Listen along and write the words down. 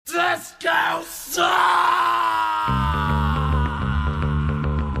Disco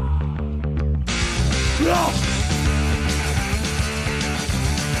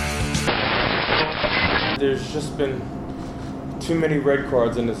There's just been too many red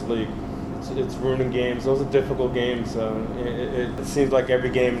cards in this league. It's ruining games. Those are difficult games. It seems like every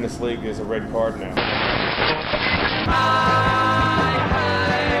game in this league is a red card now.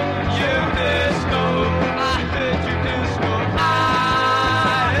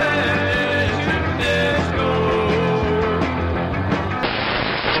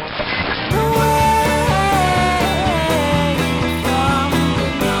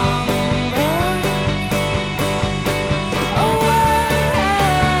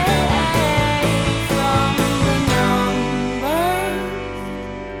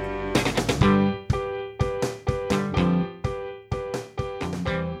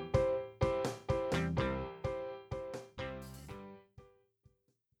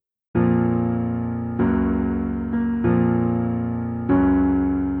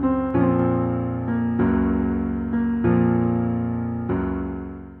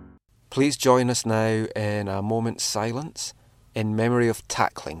 Please join us now in a moment's silence in memory of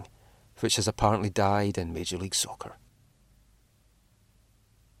tackling, which has apparently died in Major League Soccer.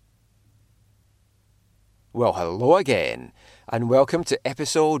 Well, hello again, and welcome to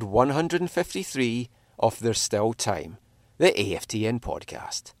episode 153 of There's Still Time, the AFTN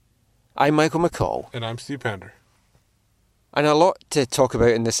podcast. I'm Michael McCall. And I'm Steve Pander. And a lot to talk about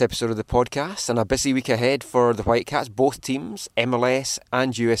in this episode of the podcast, and a busy week ahead for the Whitecaps, both teams, MLS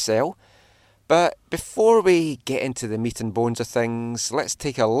and USL. But before we get into the meat and bones of things, let's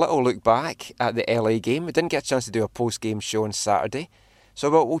take a little look back at the LA game. We didn't get a chance to do a post-game show on Saturday, so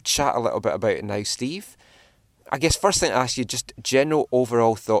we'll chat a little bit about it now, Steve. I guess first thing to ask you, just general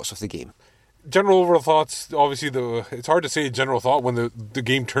overall thoughts of the game. General overall thoughts, obviously it's hard to say general thought when the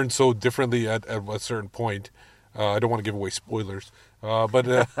game turns so differently at a certain point. I don't want to give away spoilers,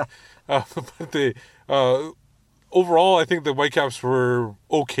 but overall, I think the Whitecaps were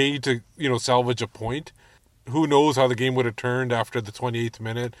okay to salvage a point. Who knows how the game would have turned after the 28th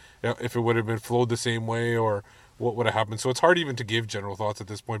minute, if it would have been flowed the same way or what would have happened. So it's hard even to give general thoughts at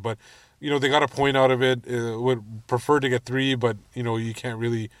this point. But they got a point out of it. Would prefer to get 3, but you can't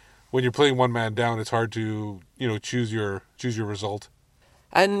really. When you're playing one man down, it's hard to choose your result.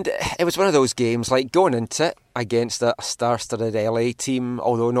 And it was one of those games, like going into it against a star-studded LA team,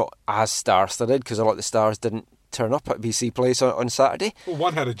 although not as star-studded because a lot of the stars didn't turn up at BC Place on Saturday. Well,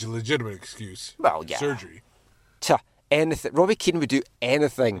 one had a legitimate excuse. Well, yeah. Surgery. Anything. Robbie Keane would do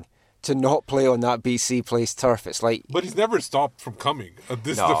anything to not play on that BC Place turf. It's like... But he's never stopped from coming.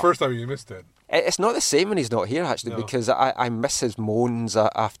 This is the first time he missed it. It's not the same when he's not here, actually, because I miss his moans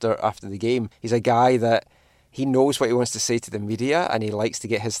after the game. He's a guy that... He knows what he wants to say to the media and he likes to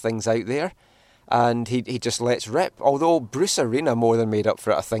get his things out there. And he just lets rip. Although Bruce Arena more than made up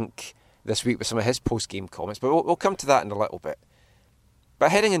for it, I think, this week with some of his post-game comments. But we'll come to that in a little bit.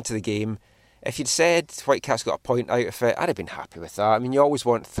 But heading into the game, if you'd said Whitecaps got a point out of it, I'd have been happy with that. I mean, you always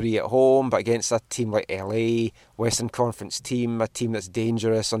want 3 at home, but against a team like LA, Western Conference team, a team that's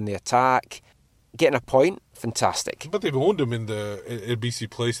dangerous on the attack, getting a point, fantastic. But they've owned him in BC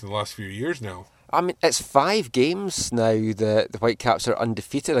Place in the last few years now. I mean, it's 5 games now the Whitecaps are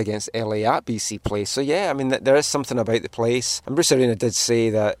undefeated against LA at BC Place. So, yeah, I mean, there is something about the place. And Bruce Arena did say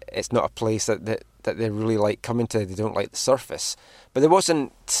that it's not a place that they really like coming to. They don't like the surface. But there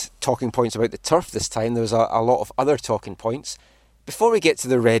wasn't talking points about the turf this time. There was a lot of other talking points. Before we get to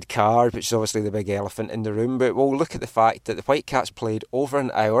the red card, which is obviously the big elephant in the room, but we'll look at the fact that the Whitecaps played over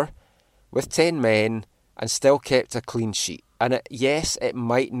an hour with 10 men and still kept a clean sheet. And yes, it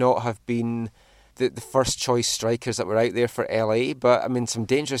might not have been the first choice strikers that were out there for LA, but I mean some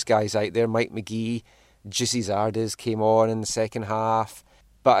dangerous guys out there. Mike McGee, Juicy Zardes came on in the second half,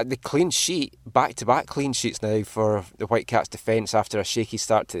 but the clean sheet, back-to-back clean sheets now for the Whitecaps defence after a shaky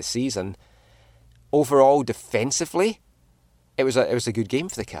start to the season. Overall, defensively, it was a good game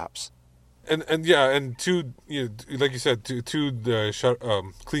for the Caps. And 2, like you said, two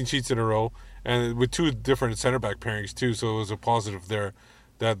clean sheets in a row, and with 2 different center back pairings too. So it was a positive there.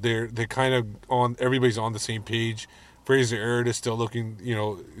 That they're kind of on, everybody's on the same page. Fraser Aird is still looking,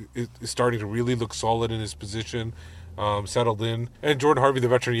 is starting to really look solid in his position, settled in. And Jordan Harvey, the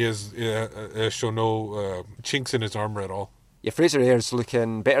veteran he is, has shown no chinks in his armor at all. Yeah, Fraser Aird's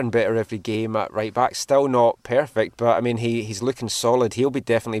looking better and better every game at right back. Still not perfect, but I mean he's looking solid. He'll be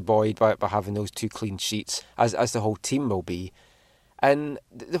definitely buoyed by having those 2 clean sheets, as the whole team will be. And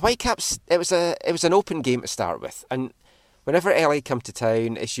the Whitecaps, it was an open game to start with, and whenever LA come to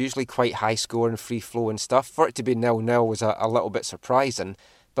town, it's usually quite high scoring, free flowing stuff. For it to be 0-0 was a little bit surprising.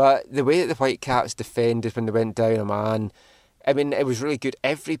 But the way that the Whitecaps defended when they went down a man, I mean, it was really good.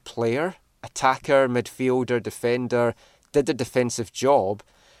 Every player, attacker, midfielder, defender, did their defensive job.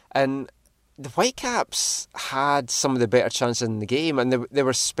 And the Whitecaps had some of the better chances in the game, and there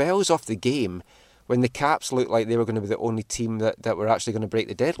were spells off the game when the Caps looked like they were going to be the only team that were actually going to break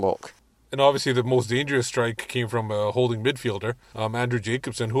the deadlock. And obviously the most dangerous strike came from a holding midfielder, Andrew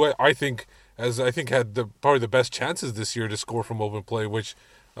Jacobson, who I think had probably the best chances this year to score from open play, which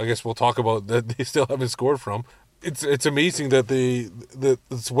I guess we'll talk about that they still haven't scored from. It's amazing that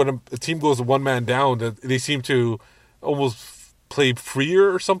when a team goes one man down, that they seem to almost play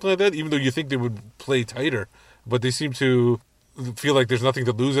freer or something like that, even though you think they would play tighter. But they seem to feel like there's nothing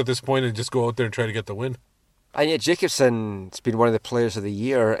to lose at this point and just go out there and try to get the win. And yet Jacobson's been one of the players of the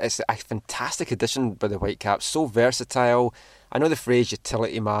year. It's a fantastic addition by the Whitecaps, so versatile. I know the phrase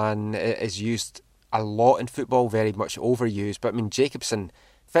utility man is used a lot in football, very much overused, but I mean Jacobson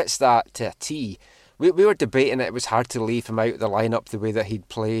fits that to a T. We were debating it was hard to leave him out of the lineup the way that he'd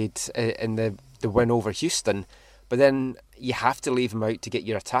played in the win over Houston, but then you have to leave him out to get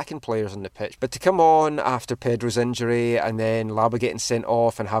your attacking players on the pitch. But to come on after Pedro's injury and then Laba getting sent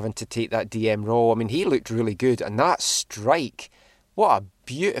off and having to take that DM role, I mean, he looked really good. And that strike, what a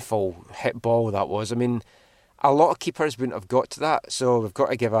beautiful hit ball that was. I mean, a lot of keepers wouldn't have got to that, so we've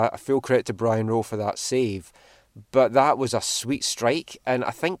got to give a full credit to Brian Rowe for that save. But that was a sweet strike, and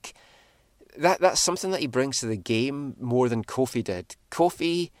I think that's something that he brings to the game more than Kofi did.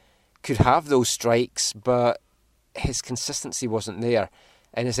 Kofi could have those strikes, but his consistency wasn't there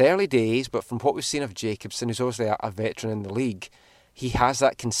in his early days. But from what we've seen of Jacobson, who's obviously a veteran in the league, he has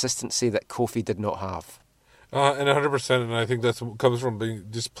that consistency that Kofi did not have. And 100%, and I think that comes from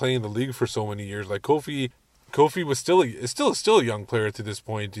just playing the league for so many years. Like Kofi was still a young player to this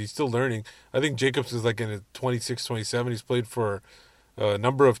point. He's still learning. I think Jacobs is like in his 26, 27. He's played for a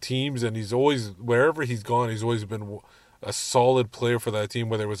number of teams, and he's always, wherever he's gone, he's always been a solid player for that team,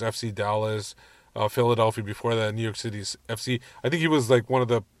 whether it was FC Dallas, Philadelphia before that, New York City's FC. I think he was like one of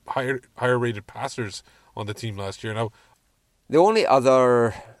the higher rated passers on the team last year. Now, the only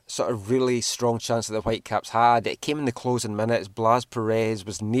other sort of really strong chance that the Whitecaps had, it came in the closing minutes. Blas Perez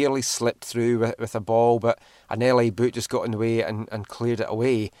was nearly slipped through with a ball, but an LA boot just got in the way and cleared it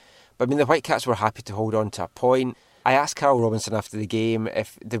away. But I mean, the Whitecaps were happy to hold on to a point. I asked Carl Robinson after the game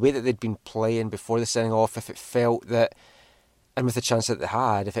if the way that they'd been playing before the sending off, if it felt that, and with the chance that they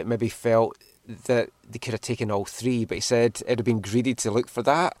had, if it maybe felt that they could have taken all three. But he said it had been greedy to look for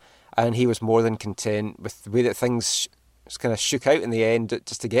that, and he was more than content with the way that things kind of shook out in the end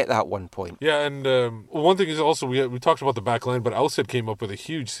just to get that 1 point. Yeah, and one thing is also we talked about the back line, but Alcid came up with a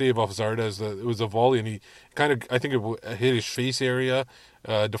huge save off Zardes. It was a volley, and he kind of, I think it hit his face area,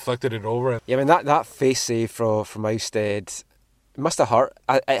 deflected it over. Yeah, I mean, that face save from Ousted must have hurt.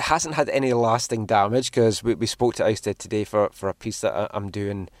 It hasn't had any lasting damage, because we spoke to Ousted today for a piece that I'm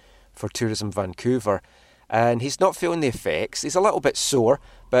doing for Tourism Vancouver, and he's not feeling the effects. He's a little bit sore,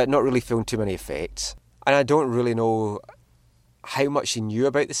 but not really feeling too many effects. And I don't really know how much he knew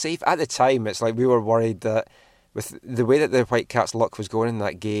about the save. At the time, it's like we were worried that with the way that the Whitecaps' luck was going in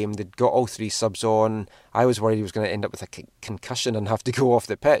that game, they'd got all three subs on. I was worried he was going to end up with a concussion and have to go off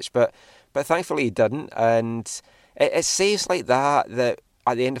the pitch, but thankfully he didn't. And it's saves like that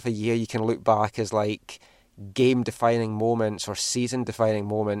at the end of a year you can look back as like game-defining moments or season-defining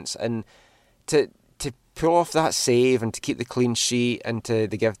moments, and to pull off that save and to keep the clean sheet and to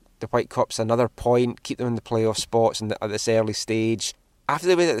give the Whitecaps another point, keep them in the playoff spots at this early stage. After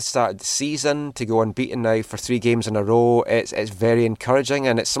the way that they started the season, to go unbeaten now for 3 games in a row, it's very encouraging,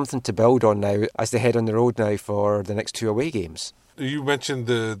 and it's something to build on now as they head on the road now for the next 2 away games. You mentioned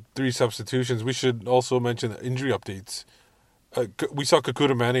the 3 substitutions. We should also mention the injury updates. We saw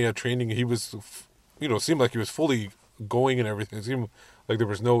Kekuta Manneh at training. He was, seemed like he was fully going and everything. It seemed like there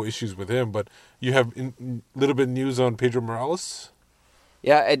was no issues with him. But you have a little bit of news on Pedro Morales?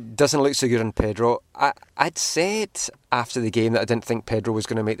 Yeah, it doesn't look so good on Pedro. I'd said after the game that I didn't think Pedro was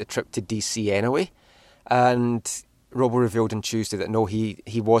going to make the trip to DC anyway. And Robo revealed on Tuesday that no, he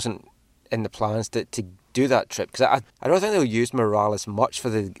wasn't in the plans to do that trip. Because I don't think they'll use Morales much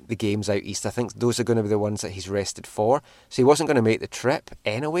for the games out east. I think those are going to be the ones that he's rested for. So he wasn't going to make the trip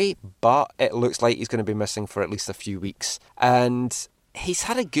anyway, but it looks like he's going to be missing for at least a few weeks. And he's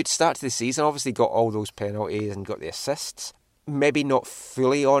had a good start to the season, obviously got all those penalties and got the assists. Maybe not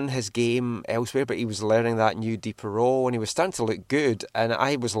fully on his game elsewhere, but he was learning that new deeper role and he was starting to look good, and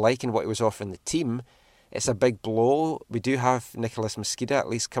I was liking what he was offering the team. It's a big blow. We do have Nicolas Mosqueda at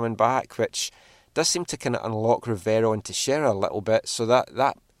least coming back, which does seem to kind of unlock Rivero and Teixeira a little bit, so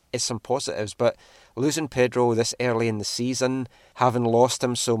that is some positives. But losing Pedro this early in the season, having lost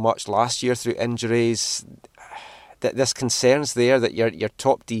him so much last year through injuries, there's concerns there that your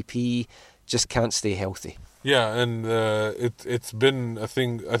top DP just can't stay healthy. Yeah, and it's been a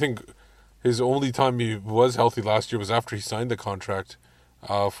thing. I think his only time he was healthy last year was after he signed the contract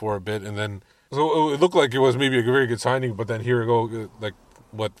for a bit, and then so it looked like it was maybe a very good signing. But then here we go, like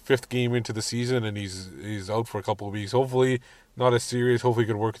fifth game into the season, and he's out for a couple of weeks. Hopefully not as serious. Hopefully he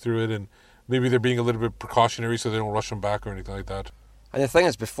can work through it, and maybe they're being a little bit precautionary so they don't rush him back or anything like that. And the thing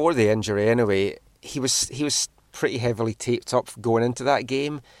is, before the injury anyway, he was pretty heavily taped up going into that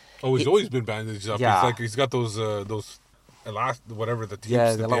game. Oh, he's always been bandaged up. Yeah. He's got those whatever the tapes.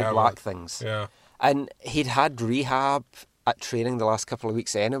 Yeah, the little black things. Yeah. And he'd had rehab at training the last couple of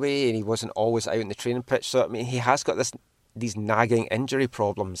weeks anyway, and he wasn't always out in the training pitch. So I mean, he has got these nagging injury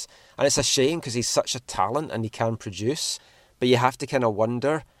problems, and it's a shame because he's such a talent and he can produce. But you have to kind of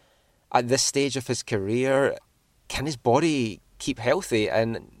wonder, at this stage of his career, can his body keep healthy?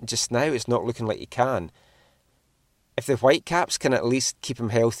 And just now, it's not looking like he can. If the Whitecaps can at least keep him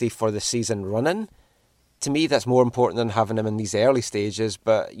healthy for the season running, to me that's more important than having him in these early stages.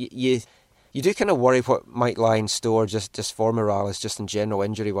 But you do kind of worry what might lie in store just for Morales, just in general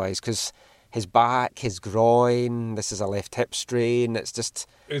injury-wise, because his back, his groin, this is a left hip strain,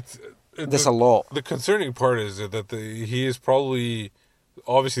 there's a lot. The concerning part is that he is probably,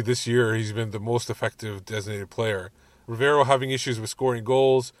 obviously this year, he's been the most effective designated player. Rivero having issues with scoring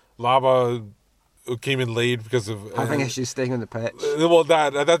goals, Laba came in late because of having issues staying on the pitch. Well,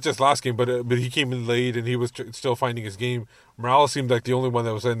 that's just last game, but he came in late and he was still finding his game. Morales seemed like the only one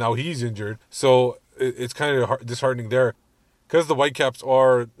that was. Now he's injured, so it's kind of disheartening there. Because the Whitecaps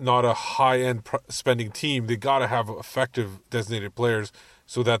are not a high-end spending team, they got to have effective designated players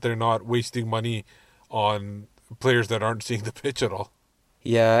so that they're not wasting money on players that aren't seeing the pitch at all.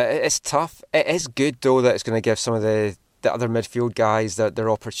 Yeah, it's tough. It is good though that it's going to give some of the other midfield guys their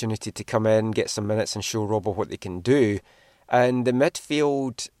opportunity to come in, get some minutes and show Robbo what they can do. And the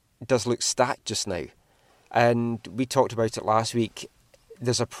midfield does look stacked just now. And we talked about it last week.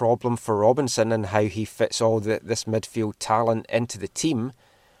 There's a problem for Robinson and how he fits all this midfield talent into the team,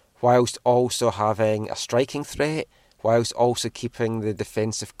 whilst also having a striking threat, whilst also keeping the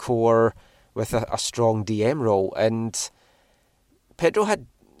defensive core with a strong DM role. And Pedro had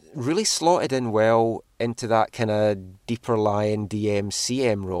really slotted in well into that kind of deeper lying DM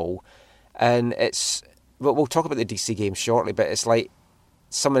CM role, and we'll talk about the DC game shortly, but it's like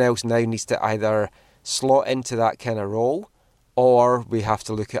someone else now needs to either slot into that kind of role or we have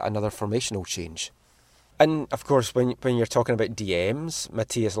to look at another formational change. And of course, when you're talking about DMs,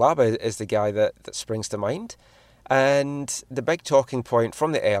 Matías Laba is the guy that springs to mind. And the big talking point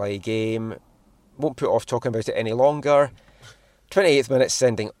from the LA game, won't put off talking about it any longer, 28th minute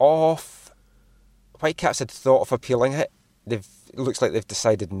sending off. Whitecaps had thought of appealing it. It looks like they've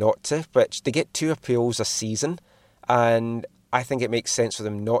decided not to, but they get 2 appeals a season, and I think it makes sense for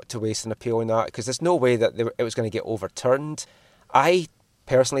them not to waste an appeal on that, because there's no way that it was going to get overturned. I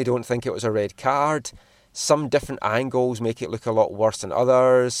personally don't think it was a red card. Some different angles make it look a lot worse than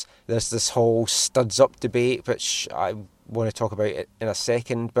others. There's this whole studs up debate, which I want to talk about it in a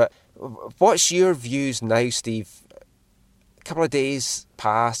second. But what's your views now, Steve? A couple of days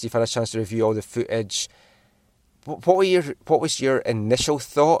passed, you've had a chance to review all the footage. What was your initial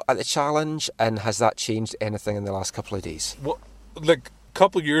thought at the challenge, and has that changed anything in the last couple of days? Well, like a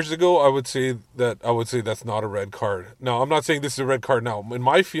couple of years ago, I would say that's not a red card. Now, I'm not saying this is a red card now. In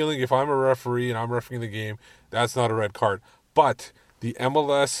my feeling, if I'm a referee and I'm refereeing the game, that's not a red card. But the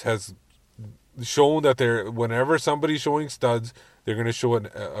MLS has shown that whenever somebody's showing studs, they're going to show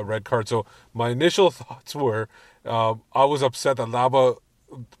a red card. So my initial thoughts were, I was upset that Laba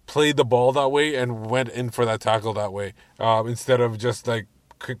played the ball that way and went in for that tackle that way, instead of just like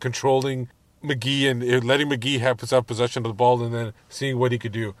controlling McGee and letting McGee have possession of the ball and then seeing what he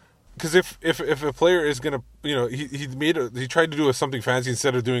could do. Because if a player is gonna, he tried to do something fancy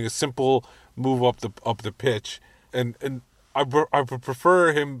instead of doing a simple move up the pitch, and I would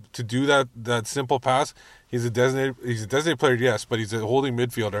prefer him to do that simple pass. He's a designated player, yes, but he's a holding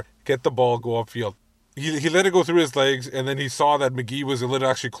midfielder. Get the ball, go upfield. He let it go through his legs, and then he saw that McGee was a little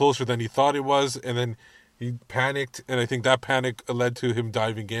actually closer than he thought it was, and then he panicked, and I think that panic led to him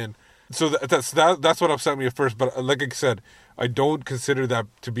diving in. So that's what upset me at first. But like I said, I don't consider that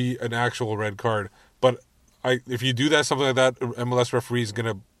to be an actual red card. But if you do something like that, MLS referee is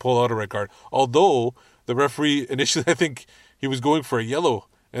going to pull out a red card. Although the referee initially, I think he was going for a yellow,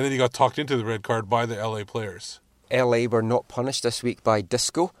 and then he got talked into the red card by the LA players. LA were not punished this week by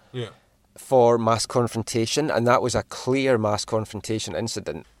Disco. Yeah. For mass confrontation, and that was a clear mass confrontation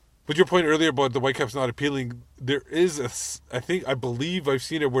incident. But your point earlier about the Whitecaps not appealing, there is I believe I've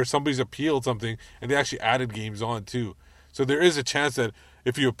seen it where somebody's appealed something and they actually added games on too. So there is a chance that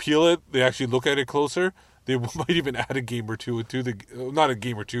if you appeal it, they actually look at it closer. They might even add a game or two to the, not a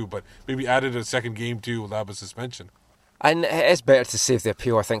game or two, but maybe added a second game to Laba's suspension. And it is better to save the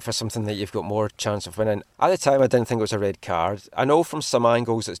appeal, I think, for something that you've got more chance of winning. At the time, I didn't think it was a red card. I know from some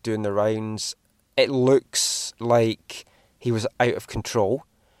angles it's doing the rounds, it looks like he was out of control.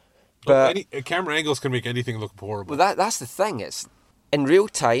 But camera angles can make anything look horrible. Well, that's the thing. It's in real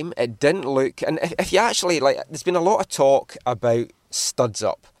time, it didn't look... And if you actually... there's been a lot of talk about studs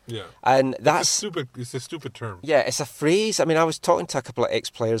up. Yeah. And it's a stupid term. Yeah, it's a phrase. I mean, I was talking to a couple of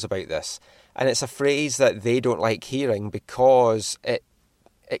ex-players about this, and it's a phrase that they don't like hearing because it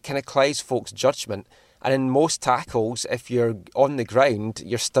kind of clouds folks' judgment. And in most tackles, if you're on the ground,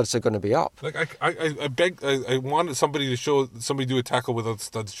 your studs are going to be up. I wanted somebody to show somebody do a tackle without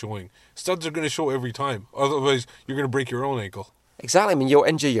studs showing. Studs are going to show every time. Otherwise, you're going to break your own ankle. Exactly. I mean, you'll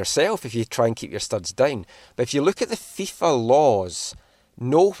injure yourself if you try and keep your studs down. But if you look at the FIFA laws,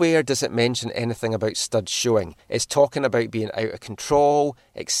 nowhere does it mention anything about studs showing. It's talking about being out of control,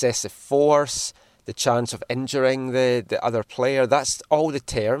 excessive force, the chance of injuring the other player. That's all the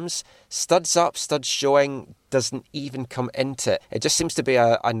terms. Studs up, studs showing doesn't even come into it. It just seems to be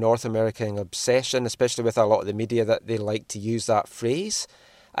a North American obsession, especially with a lot of the media, that they like to use that phrase.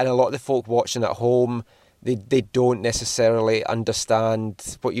 And a lot of the folk watching at home, they don't necessarily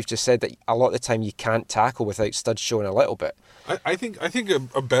understand what you've just said, that a lot of the time you can't tackle without studs showing a little bit. I think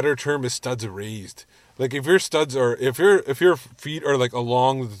a better term is studs raised. Like if your studs are, if your feet are like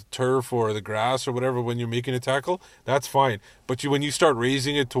along the turf or the grass or whatever when you're making a tackle, that's fine. But when you start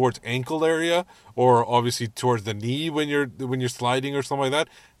raising it towards ankle area or obviously towards the knee when you're sliding or something like that,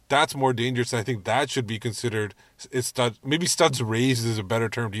 that's more dangerous. I think that should be considered. Maybe studs raised is a better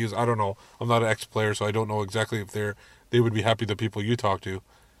term to use. I don't know. I'm not an ex-player, so I don't know exactly if they would be happy. The people you talk to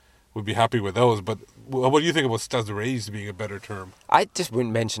would be happy with those. But what do you think about studs raised being a better term? I just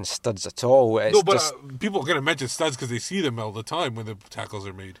wouldn't mention studs at all. People are going to mention studs because they see them all the time when the tackles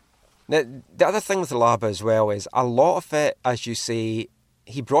are made. Now, the other thing with Laba as well is a lot of it, as you say,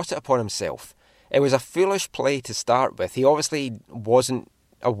 he brought it upon himself. It was a foolish play to start with. He obviously wasn't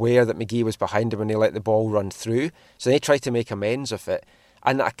aware that McGee was behind him when he let the ball run through, so they tried to make amends of it.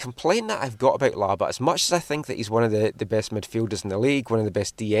 And a complaint that I've got about Laba, as much as I think that he's one of the best midfielders in the league, one of the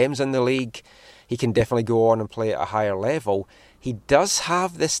best DMs in the league, he can definitely go on and play at a higher level, he does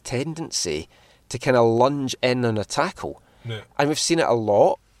have this tendency to kind of lunge in on a tackle. Yeah. And we've seen it a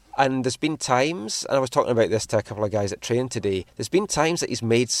lot. And there's been times, and I was talking about this to a couple of guys at training today, there's been times that he's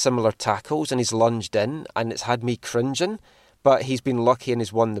made similar tackles and he's lunged in and it's had me cringing, but he's been lucky and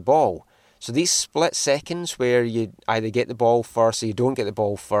he's won the ball. So these split seconds where you either get the ball first or you don't get the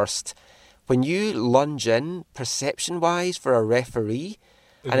ball first, when you lunge in, perception-wise for a referee,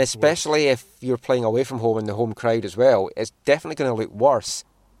 and especially if you're playing away from home in the home crowd as well, it's definitely going to look worse.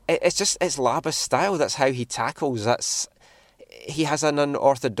 It's Laba's style. That's how he tackles. He has an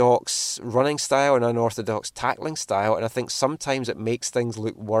unorthodox running style, an unorthodox tackling style, and I think sometimes it makes things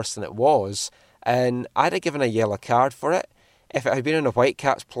look worse than it was. And I'd have given a yellow card for it. If it had been a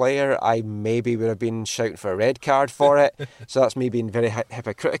Whitecaps player, I maybe would have been shouting for a red card for it. So that's me being very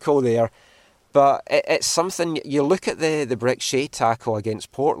hypocritical there. But it's something, you look at the Brek Shea tackle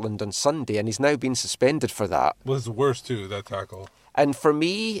against Portland on Sunday, and he's now been suspended for that. Well, it's worse too, that tackle. And for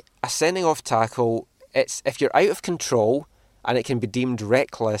me, a sending off tackle, it's if you're out of control and it can be deemed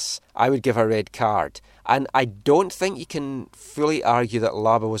reckless, I would give a red card. And I don't think you can fully argue that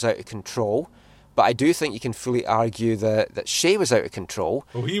Laba was out of control, but I do think you can fully argue that Shea was out of control.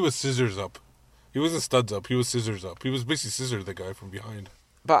 Well, he was scissors up. He wasn't studs up, he was scissors up. He was basically scissored the guy from behind.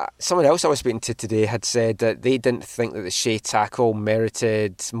 But someone else I was speaking to today had said that they didn't think that the Shea tackle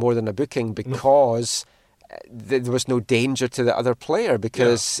merited more than a booking because there was no danger to the other player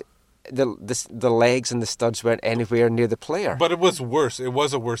because the legs and the studs weren't anywhere near the player. But it was worse. It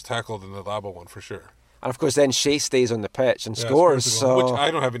was a worse tackle than the Laba one for sure. And of course then Shea stays on the pitch and scores. So... Which I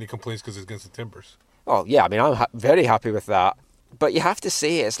don't have any complaints because it's against the Timbers. Oh yeah, I mean I'm very happy with that. But you have to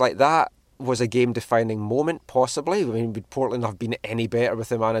say it's like that was a game-defining moment, possibly. I mean, would Portland have been any better with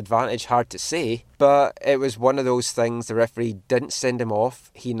the man advantage? Hard to say. But it was one of those things, the referee didn't send him off.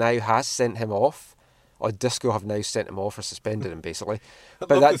 He now has sent him off. Or Disco have now sent him off or suspended him, basically. I'd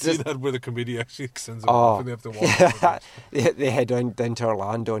love to see that where the committee actually sends him off and they have to walk they head down to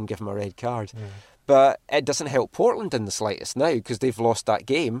Orlando and give him a red card. Yeah. But it doesn't help Portland in the slightest now because they've lost that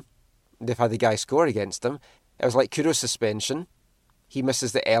game. They've had the guy score against them. It was like Kudo's suspension. He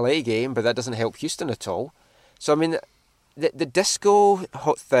misses the LA game, but that doesn't help Houston at all. So, I mean, the disco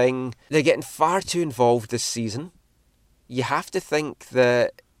hot thing, they're getting far too involved this season. You have to think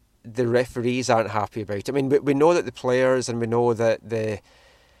that the referees aren't happy about it. I mean, we know that the players and we know that the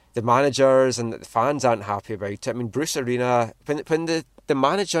managers and that the fans aren't happy about it. I mean, Bruce Arena, when the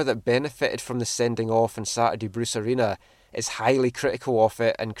manager that benefited from the sending off on Saturday, Bruce Arena, is highly critical of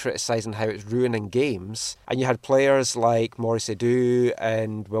it and criticising how it's ruining games. And you had players like Maurice Edu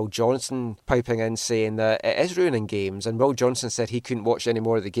and Will Johnson piping in saying that it is ruining games. And Will Johnson said he couldn't watch any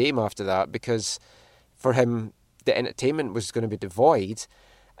more of the game after that because for him the entertainment was going to be devoid.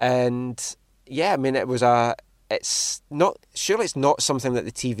 And yeah, I mean, it's not something that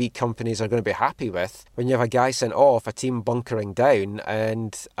the TV companies are going to be happy with when you have a guy sent off, a team bunkering down,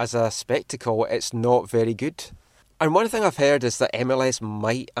 and as a spectacle, it's not very good. And one thing I've heard is that MLS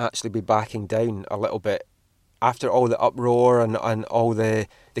might actually be backing down a little bit after all the uproar and all the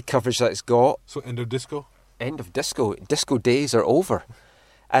coverage that it's got. So end of disco? End of disco. Disco days are over.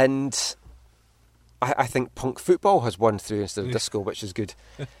 And I think punk football has won through instead of disco, which is good.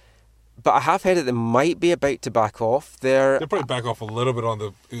 But I have heard that they might be about to back off. They'll probably back off a little bit on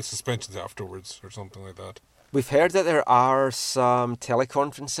the suspensions afterwards or something like that. We've heard that there are some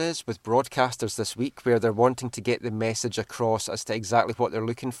teleconferences with broadcasters this week where they're wanting to get the message across as to exactly what they're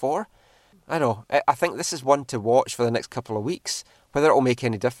looking for. I know. I think this is one to watch for the next couple of weeks. Whether it will make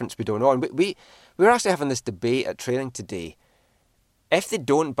any difference, we don't know. And we were actually having this debate at training today. If they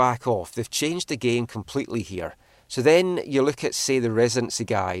don't back off, they've changed the game completely here. So then you look at, say, the residency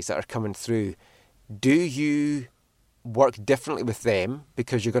guys that are coming through. Do you work differently with them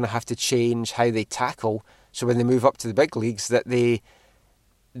because you're going to have to change how they tackle so when they move up to the big leagues that they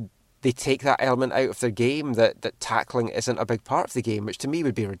take that element out of their game, that tackling isn't a big part of the game, which to me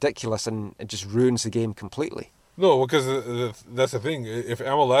would be ridiculous and it just ruins the game completely. No, because that's the thing. If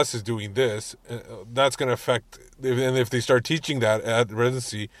MLS is doing this, that's going to affect, and if they start teaching that at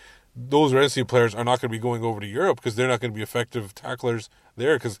residency, those residency players are not going to be going over to Europe because they're not going to be effective tacklers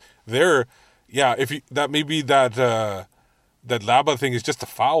there because that Laba thing is just a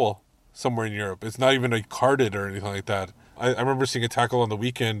foul somewhere in Europe. It's not even carded or anything like that. I remember seeing a tackle on the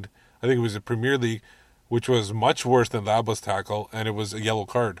weekend, I think it was a Premier League, which was much worse than Laba's tackle, and it was a yellow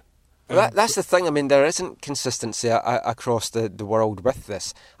card. That's the thing. I mean, there isn't consistency across the world with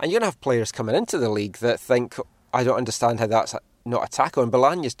this. And you're going to have players coming into the league that think, I don't understand how that's not a tackle. And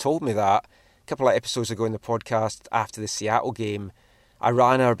Bolaños told me that a couple of episodes ago in the podcast after the Seattle game. I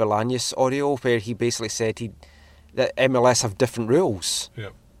ran our Bolaños audio where he basically said that MLS have different rules. Yeah.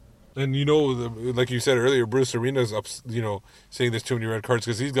 And, like you said earlier, Bruce Arena's up, saying there's too many red cards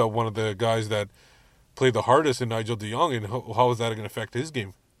because he's got one of the guys that played the hardest in Nigel de Jong. And how is that going to affect his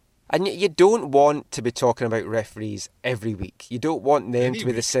game? And you don't want to be talking about referees every week. You don't want them to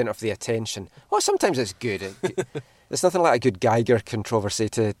be the centre of the attention. Well, sometimes it's good. There's nothing like a good Geiger controversy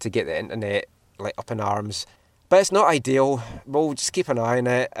to get the internet up in arms. But it's not ideal. We'll just keep an eye on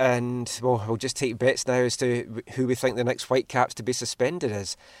it and we'll just take bets now as to who we think the next Whitecaps to be suspended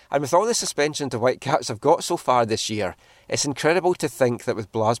is. And with all the suspensions the Whitecaps have got so far this year, it's incredible to think that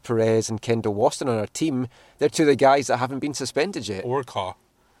with Blas Perez and Kendall Waston on our team, they're two of the guys that haven't been suspended yet. Or Ka.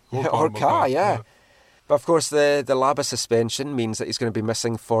 Or Ka, yeah. But of course the Laba suspension means that he's going to be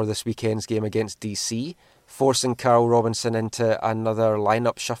missing for this weekend's game against DC, forcing Carl Robinson into another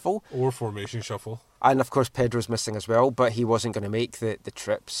lineup shuffle. Or formation shuffle. And of course Pedro's missing as well, but he wasn't going to make the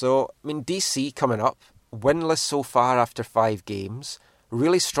trip. So, I mean, DC coming up, winless so far after 5 games,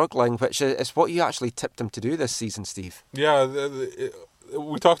 really struggling, which is what you actually tipped them to do this season, Steve. Yeah,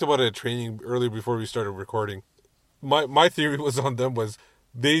 we talked about it at training earlier before we started recording. My theory was on them was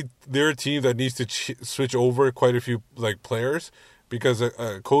they're a team that needs to switch over quite a few players because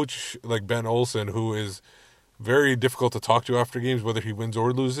a coach like Ben Olsen, who is very difficult to talk to after games, whether he wins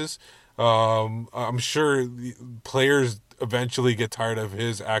or loses, I'm sure the players eventually get tired of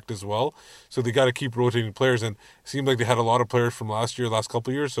his act as well. So they got to keep rotating players, and it seemed like they had a lot of players from last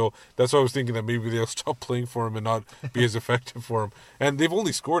couple of years. So that's why I was thinking that maybe they'll stop playing for him and not be as effective for him. And they've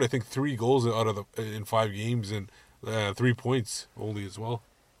only scored, I think, 3 goals in 5 games and 3 points only as well.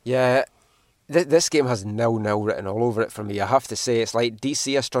 Yeah, this game has 0-0 written all over it for me. I have to say, it's like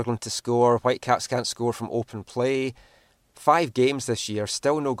DC are struggling to score. Whitecaps can't score from open play. 5 games this year,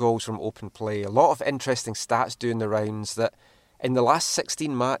 still no goals from open play. A lot of interesting stats doing the rounds that in the last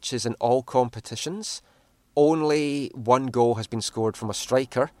 16 matches in all competitions, only 1 goal has been scored from a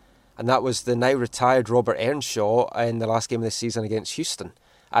striker, and that was the now retired Robert Earnshaw in the last game of the season against Houston.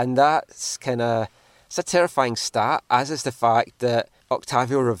 And that's it's a terrifying stat, as is the fact that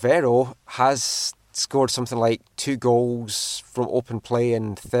Octavio Rivero has scored something like 2 goals from open play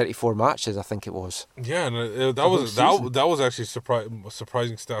in 34 matches, I think it was. Yeah, and that was actually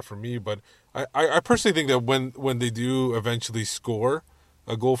surprising stat for me. But I personally think that when they do eventually score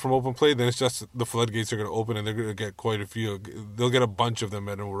a goal from open play, then it's just the floodgates are going to open and they're going to get quite a few. They'll get a bunch of them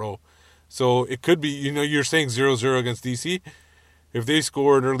in a row. So it could be, you're saying 0-0 against DC. If they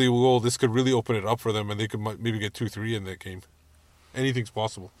score an early goal, this could really open it up for them, and they could maybe get 2-3 in that game. Anything's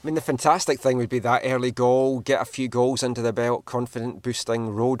possible. I mean, the fantastic thing would be that early goal, get a few goals under the belt, confident boosting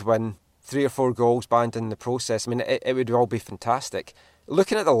road win, 3 or 4 goals banned in the process. I mean, it would all be fantastic.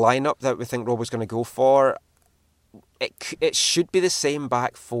 Looking at the lineup that we think Rob was going to go for, it should be the same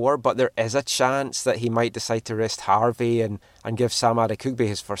back four, but there is a chance that he might decide to rest Harvey and give Sam Adekugbe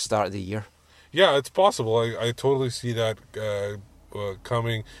his first start of the year. Yeah, it's possible. I totally see that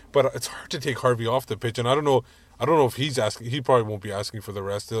coming, but it's hard to take Harvey off the pitch, and I don't know if he's asking. He probably won't be asking for the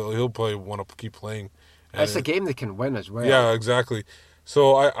rest. He'll probably want to keep playing. And it's a game they can win as well. Yeah, exactly.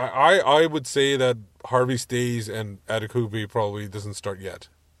 So I would say that Harvey stays and Adekugbe probably doesn't start yet.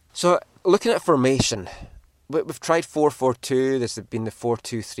 So looking at formation, we've tried 4-4-2. There's been the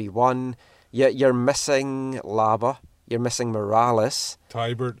 4-2-3-1. You're missing Laba. You're missing Morales.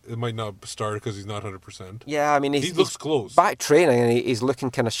 Tybert, it might not start because he's not 100%. Yeah, I mean, he looks close. Back training and he's looking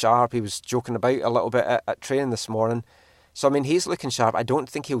kind of sharp. He was joking about a little bit at training this morning. So, I mean, he's looking sharp. I don't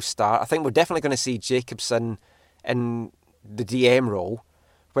think he'll start. I think we're definitely going to see Jacobson in the DM role.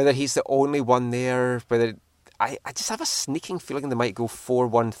 Whether he's the only one there, I just have a sneaking feeling they might go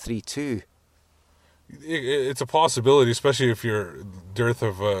 4-1-3-2. It's a possibility, especially if you're dearth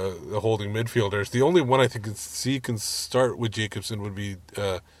of holding midfielders. The only one I think can start with Jacobson would be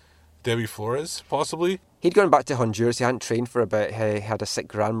Debbie Flores, possibly. He'd gone back to Honduras. He hadn't trained for a bit. He had a sick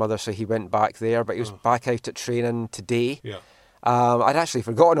grandmother, so he went back there. But he was back out at training today. Yeah. I'd actually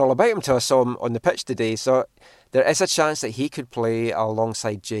forgotten all about him until I saw him on the pitch today. So there is a chance that he could play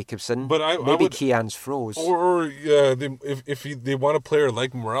alongside Jacobson. But maybe Kian's froze. Or if they want a player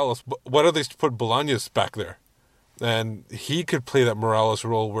like Morales, why don't they put Bolaños back there? And he could play that Morales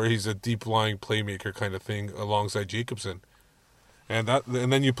role where he's a deep-lying playmaker kind of thing alongside Jacobson. And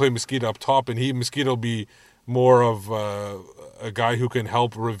then you play Mosquito up top, and Mosquito will be more of a guy who can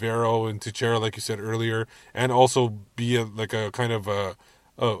help Rivero and Teixeira, like you said earlier, and also be a kind of a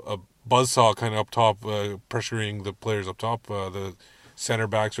buzzsaw kind of up top, pressuring the players up top, the center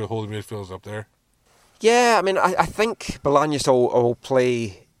backs or holding midfielders up there. Yeah, I mean, I think Bolaños will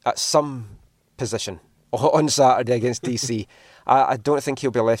play at some position on Saturday against DC. I don't think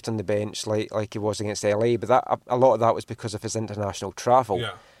he'll be left on the bench like he was against LA, but a lot of that was because of his international travel.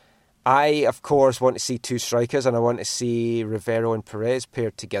 Yeah. I, of course, want to see 2 strikers, and I want to see Rivero and Perez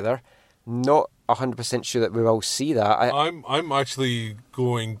paired together. Not 100% sure that we will see that. I'm actually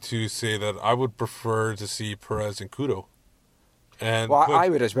going to say that I would prefer to see Perez and Kudo. And I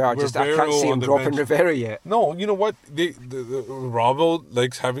would as well. I can't see him dropping Rivero yet. No, you know what? Robbo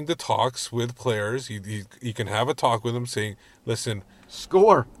likes having the talks with players. He can have a talk with them, saying, "Listen,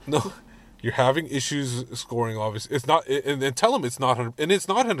 score." No, you're having issues scoring. Obviously, it's not, and tell him it's not, and it's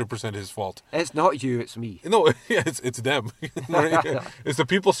not 100% his fault. It's not you, it's me. No, yeah, it's them. It's the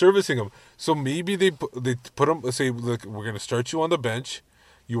people servicing him. So maybe they put him. Say, look, we're going to start you on the bench.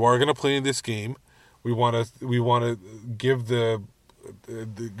 You are going to play in this game. We want to give DC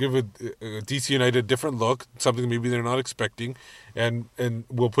United a different look, something maybe they're not expecting, and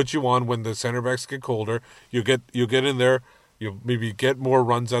we'll put you on when the center backs get colder. You'll get in there. You'll maybe get more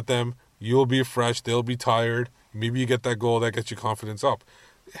runs at them. You'll be fresh. They'll be tired. Maybe you get that goal that gets your confidence up.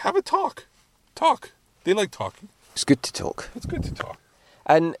 Have a talk. They like talking. It's good to talk. It's good to talk.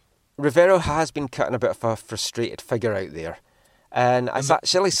 And Rivero has been cutting a bit of a frustrated figure out there. And it's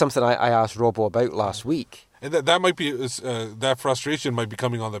actually something I asked Robbo about last week. And that might be that frustration might be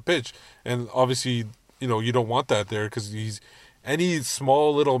coming on the pitch, and obviously you don't want that there because any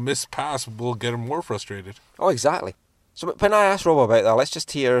small little missed pass will get him more frustrated. Oh, exactly. So when I asked Robbo about that, let's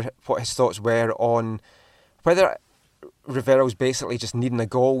just hear what his thoughts were on whether Rivero's basically just needing a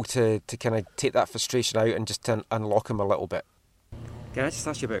goal to kind of take that frustration out and just to unlock him a little bit. Can I just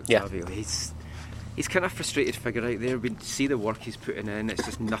ask you about Flavio? He's kind of frustrated figure out there. We see the work he's putting in. It's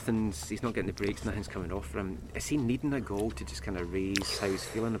just he's not getting the breaks, nothing's coming off for him. Is he needing a goal to just kind of raise how he's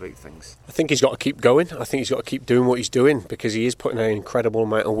feeling about things? I think he's got to keep going. I think he's got to keep doing what he's doing because he is putting an incredible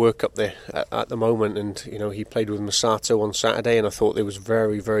amount of work up there at the moment. And, he played with Masato on Saturday, and I thought there was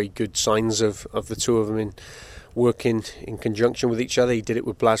very, very good signs of the two of them in working in conjunction with each other. He did it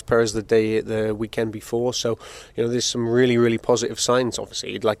with Blas Perez the weekend before, so there's some really, really positive signs.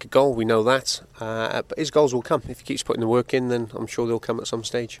 Obviously he'd like a goal, we know that, but his goals will come if he keeps putting the work in. Then I'm sure they'll come at some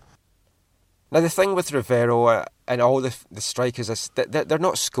stage. Now, the thing with Rivero and all the strikers is that they're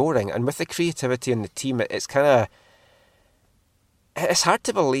not scoring. And with the creativity in the team, it's kind of... It's hard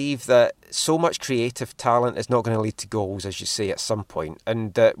to believe that so much creative talent is not going to lead to goals, as you say, at some point.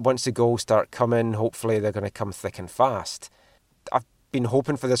 And that once the goals start coming, hopefully they're going to come thick and fast. I've been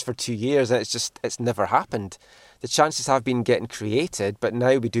hoping for this for 2 years, and it's never happened. The chances have been getting created, but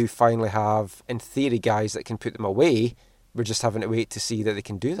now we do finally have, in theory, guys that can put them away. We're just having to wait to see that they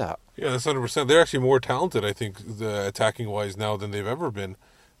can do that. Yeah, that's 100%. They're actually more talented, I think, attacking-wise now than they've ever been.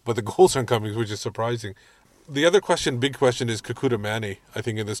 But the goals aren't coming, which is surprising. The other big question, is Kekuta Manneh, I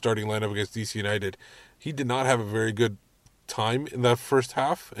think, in the starting lineup against DC United. He did not have a very good time in that first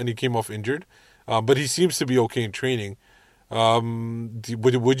half, and he came off injured. But he seems to be okay in training.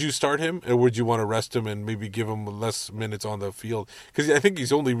 Would you start him, or would you want to rest him and maybe give him less minutes on the field? Because I think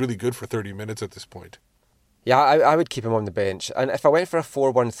he's only really good for 30 minutes at this point. Yeah, I would keep him on the bench. And if I went for a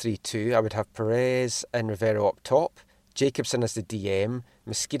 4-1-3-2, I would have Perez and Rivero up top, Jacobson as the DM,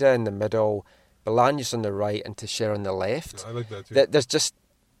 Mosqueda in the middle, Bolaños on the right, and Teixeira on the left. I like that too. There's just...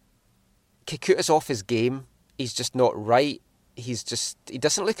 Kekuta's off his game. He's just not right. He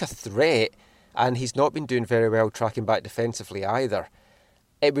doesn't look a threat, and he's not been doing very well tracking back defensively either.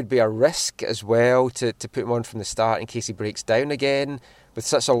 It would be a risk as well to put him on from the start in case he breaks down again. With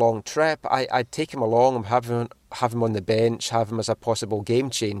such a long trip, I'd take him along and have him on the bench, have him as a possible game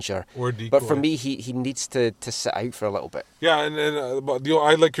changer. Or decoy. But for me, he needs to sit out for a little bit. Yeah,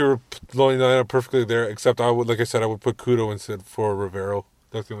 I like your line lineup perfectly there, except I would put Kudo instead for Rivero.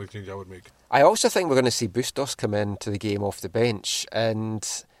 That's the only change I would make. I also think we're going to see Bustos come into the game off the bench, and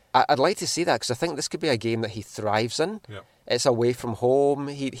I'd like to see that because I think this could be a game that he thrives in. Yeah. It's away from home.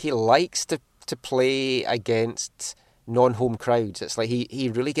 He likes to play against non-home crowds. It's like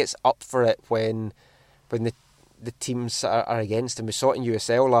he really gets up for it when the teams are against him. We saw it in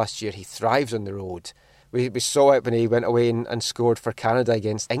USL last year. He thrives on the road. We saw it when he went away and scored for Canada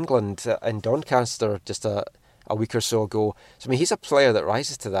against England in Doncaster just a week or so ago. So, I mean, he's a player that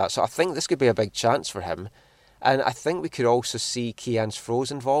rises to that. So I think this could be a big chance for him. And I think we could also see Kian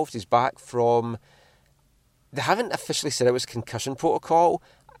Sfros involved. He's back from... They haven't officially said it was concussion protocol.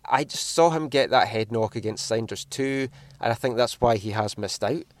 I just saw him get that head knock against Sanders too, and I think that's why he has missed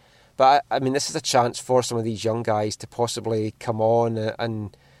out. But, I mean, this is a chance for some of these young guys to possibly come on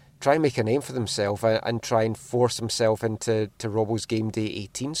and try and make a name for themselves and try and force himself into Robbo's Game Day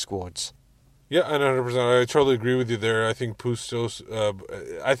 18 squads. Yeah, and 100%. I totally agree with you there. I think Bustos,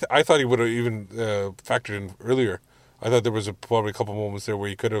 I thought he would have even factored in earlier. I thought there was probably a couple moments there where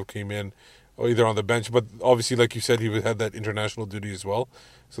he could have came in either on the bench, but obviously, like you said, he had that international duty as well,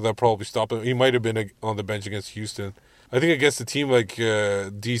 so that probably stopped him. He might have been on the bench against Houston. I think against a team like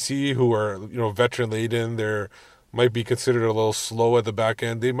DC, who are veteran laden, they might be considered a little slow at the back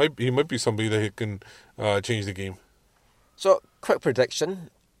end. He might be somebody that can change the game. So, quick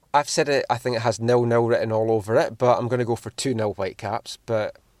prediction. I've said it. I think it has 0-0 written all over it, but I'm going to go for 2-0 Whitecaps.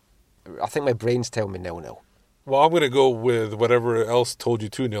 But I think my brain's telling me 0-0. Well, I'm going to go with whatever else told you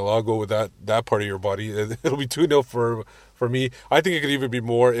 2-0. I'll go with that part of your body. It'll be 2-0 for me. I think it could even be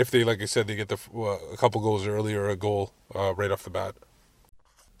more if they, like I said, they get a couple goals early or a goal right off the bat.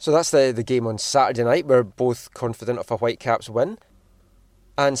 So that's the game on Saturday night. We're both confident of a Whitecaps win.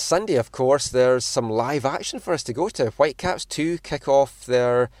 And Sunday, of course, there's some live action for us to go to. Whitecaps 2 kick off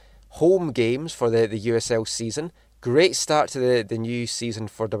their home games for the USL season. Great start to the new season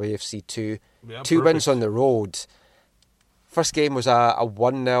for WFC 2. Yeah, 2 perfect. wins on the road. First game was a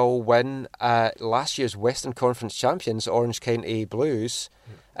 1-0 win at last year's Western Conference champions, Orange County Blues.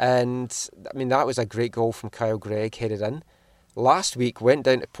 And, I mean, that was a great goal from Kyle Gregg headed in. Last week, went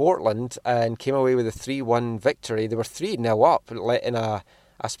down to Portland and came away with a 3-1 victory. They were 3-0 up, letting a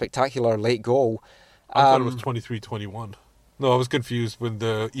spectacular late goal. I thought it was 23-21. No, I was confused when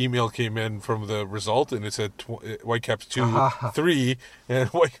the email came in from the result and it said Whitecaps 2-3 and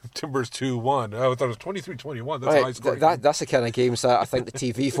White Timbers 2-1. I thought it was 23-21. That's a high score. That's the kind of games that I think the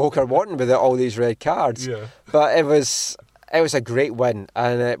TV folk are wanting with all these red cards. Yeah. But it was a great win,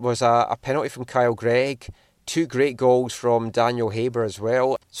 and it was a penalty from Kyle Gregg. 2 great goals from Daniel Haber as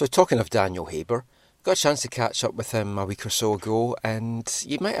well. So talking of Daniel Haber, got a chance to catch up with him a week or so ago, and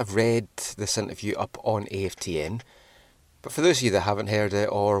you might have read this interview up on AFTN. But for those of you that haven't heard it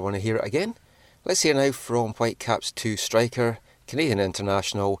or want to hear it again, let's hear now from Whitecaps 2 striker, Canadian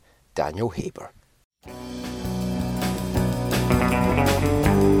international, Daniel Haber.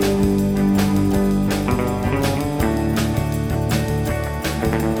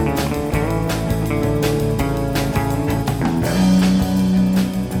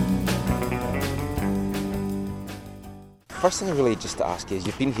 first thing I really just to ask you is,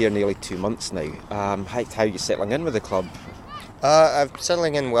 you've been here nearly 2 months now. How are you settling in with the club? I'm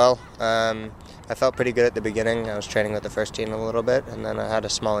settling in well. I felt pretty good at the beginning. I was training with the first team a little bit, and then I had a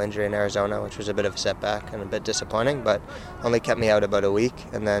small injury in Arizona, which was a bit of a setback and a bit disappointing, but only kept me out about a week.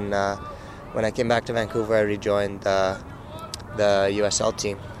 And then when I came back to Vancouver, I rejoined the USL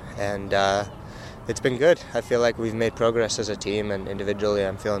team, and it's been good. I feel like we've made progress as a team, and individually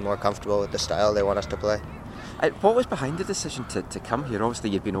I'm feeling more comfortable with the style they want us to play. What was behind the decision to come here?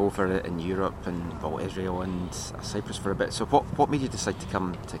 Obviously, you've been over in Europe and Israel and Cyprus for a bit. So what made you decide to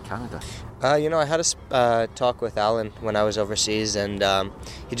come to Canada? I had a talk with Alan when I was overseas, and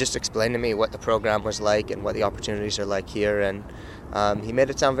he just explained to me what the program was like and what the opportunities are like here. And he made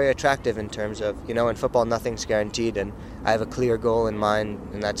it sound very attractive in terms of, in football nothing's guaranteed, and I have a clear goal in mind,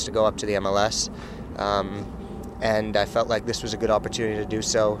 and that's to go up to the MLS. And I felt like this was a good opportunity to do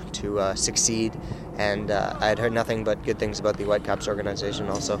so, to succeed. And I had heard nothing but good things about the Whitecaps organization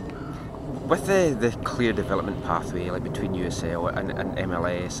also. With the clear development pathway, like between USL and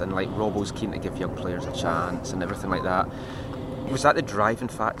MLS, and like Robbo's keen to give young players a chance and everything like that, was that the driving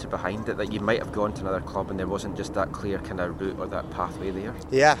factor behind it, that you might have gone to another club and there wasn't just that clear kind of route or that pathway there?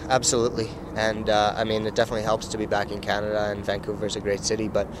 Yeah, absolutely. And it definitely helps to be back in Canada, and Vancouver's a great city,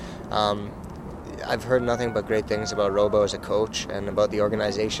 but I've heard nothing but great things about Robbo as a coach and about the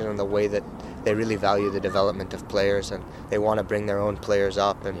organization and the way that they really value the development of players, and they want to bring their own players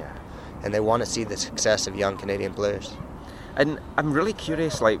up, and they want to see the success of young Canadian players. And I'm really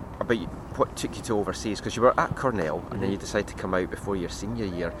curious, like, about what took you to overseas, because you were at Cornell and then you decided to come out before your senior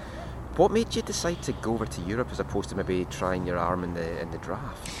year. What made you decide to go over to Europe as opposed to maybe trying your arm in the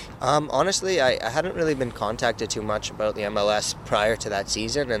draft? Honestly, I hadn't really been contacted too much about the MLS prior to that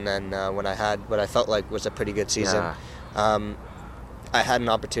season, and then when I had what I felt like was a pretty good season, I had an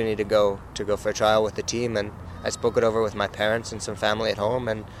opportunity to go for a trial with the team, and I spoke it over with my parents and some family at home,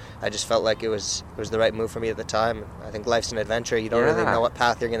 and I just felt like it was the right move for me at the time. I think life's an adventure. You don't really know what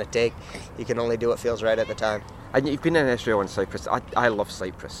path you're going to take. You can only do what feels right at the time. And you've been in Israel and Cyprus. I love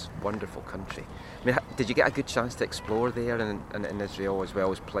Cyprus. Wonderful country. I mean, did you get a good chance to explore there in Israel as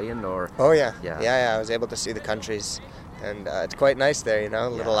well as playing? Or? Oh, yeah. I was able to see the countries, and it's quite nice there,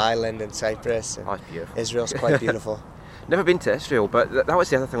 little island in Cyprus. And it's beautiful. Israel's quite beautiful. Never been to Israel, but that was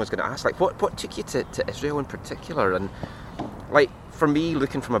the other thing I was going to ask. Like, what took you to Israel in particular? And, like, for me,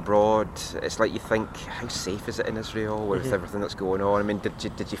 looking from abroad, it's like you think, how safe is it in Israel with everything that's going on? I mean,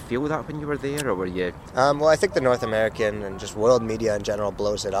 did you feel that when you were there, or were you? Well, I think the North American and just world media in general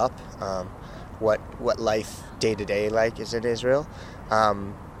blows it up. What life day to day like is in Israel.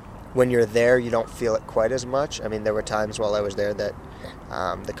 When you're there, you don't feel it quite as much. I mean, there were times while I was there that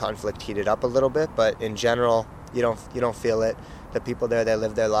the conflict heated up a little bit, but in general, you don't feel it. The people there, they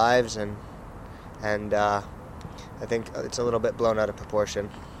live their lives, and I think it's a little bit blown out of proportion.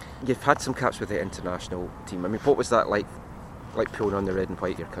 You've had some caps with the international team. I mean, what was that like pulling on the red and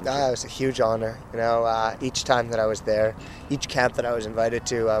white your country? It was a huge honour. Each time that I was there, each camp that I was invited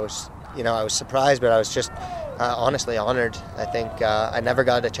to, I was surprised, but I was just honestly honoured. I think I never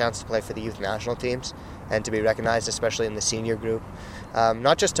got a chance to play for the youth national teams and to be recognised, especially in the senior group.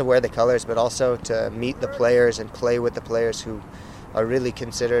 Not just to wear the colours, but also to meet the players and play with the players who are really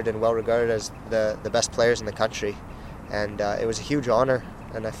considered and well regarded as the best players in the country. And it was a huge honour,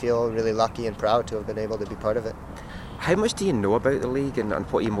 and I feel really lucky and proud to have been able to be part of it. How much do you know about the league, and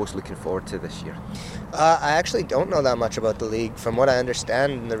what are you most looking forward to this year? I actually don't know that much about the league. From what I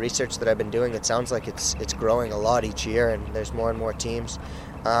understand and the research that I've been doing, it sounds like it's growing a lot each year, and there's more and more teams.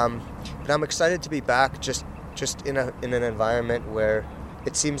 But I'm excited to be back just in an environment where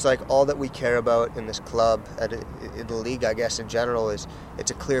it seems like all that we care about in this club, in the league, I guess, in general, is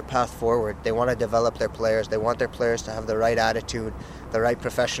it's a clear path forward. They want to develop their players. They want their players to have the right attitude, the right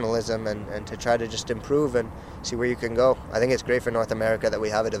professionalism, and to try to just improve and see where you can go. I think it's great for North America that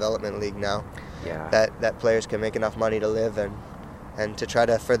we have a development league now, that players can make enough money to live and to try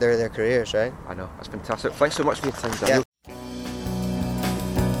to further their careers, right? I know, that's fantastic. Thanks so much for your time, Daniel. Yeah.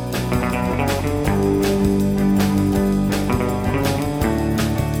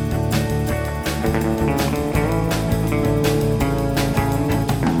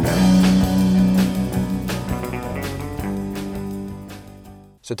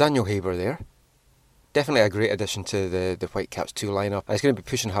 So Daniel Haber there. Definitely a great addition to the Whitecaps 2 lineup. He's going to be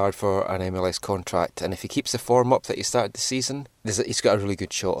pushing hard for an MLS contract, and if he keeps the form up that he started the season, he's got a really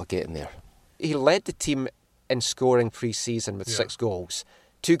good shot of getting there. He led the team in scoring pre-season with 6 goals.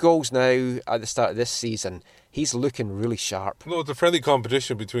 2 goals now at the start of this season. He's looking really sharp. No, it's a friendly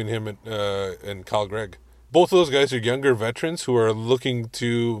competition between him and Cal Gregg. both of those guys are younger veterans who are looking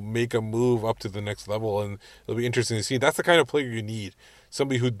to make a move up to the next level, and it'll be interesting to see. That's the kind of player you need.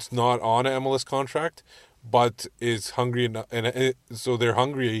 Somebody who's not on an MLS contract, but is hungry enough, and so they're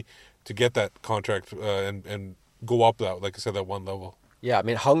hungry to get that contract and go up that, like I said, that one level. Yeah, I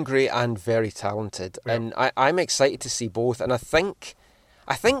mean, hungry and very talented. Yeah. And I'm excited to see both. And I think,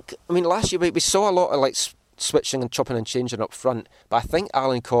 last year we saw a lot of like switching and chopping and changing up front. But I think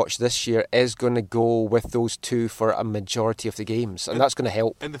Alan Koch this year is going to go with those two for a majority of the games. And that's going to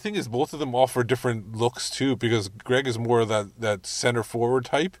help. And the thing is, both of them offer different looks too, because Greg is more of that center forward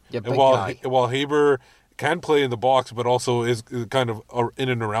type. Yeah, big guy. Guy. While Haber can play in the box, but also is kind of in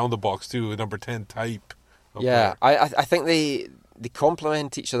and around the box too, a number 10 type. Yeah, I think they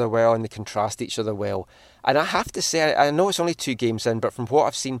complement each other well and they contrast each other well. And I have to say, I know it's only 2 games in, but from what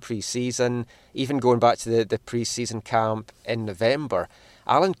I've seen pre-season, even going back to the pre-season camp in November,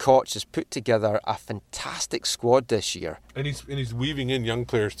 Alan Koch has put together a fantastic squad this year. And he's weaving in young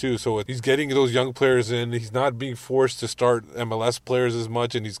players too, so he's getting those young players in. He's not being forced to start MLS players as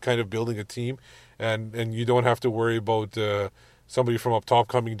much, and he's kind of building a team. And you don't have to worry about somebody from up top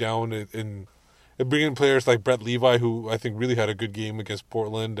coming down and bringing players like Brett Levi, who I think really had a good game against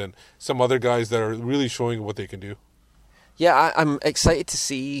Portland, and some other guys that are really showing what they can do. Yeah, I'm excited to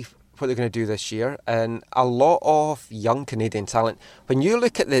see what they're going to do this year, and a lot of young Canadian talent. When you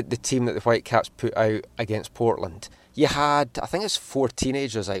look at the team that the Whitecaps put out against Portland, you had, I think it's 4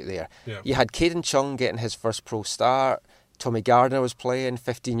 teenagers out there. Yeah. You had Caden Chung getting his first pro start, Tommy Gardner was playing,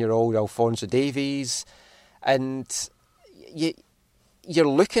 15-year-old Alphonso Davies, and you're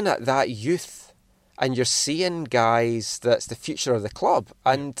looking at that youth and you're seeing guys that's the future of the club,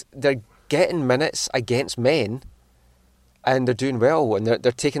 and they're getting minutes against men, and they're doing well, and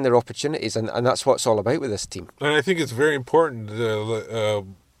they're taking their opportunities, and that's what it's all about with this team. And I think it's very important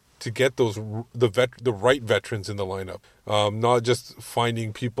to get the right veterans in the lineup, not just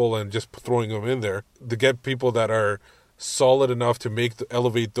finding people and just throwing them in there. To get people that are solid enough to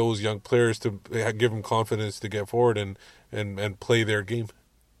elevate those young players, to give them confidence to get forward and play their game.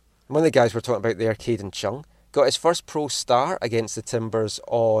 One of the guys we're talking about there, Caden Chung, got his first pro start against the Timbers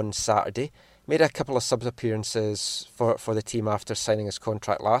on Saturday. Made a couple of sub appearances for the team after signing his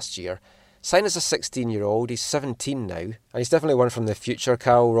contract last year. Signed as a 16-year-old, he's 17 now, and he's definitely one from the future.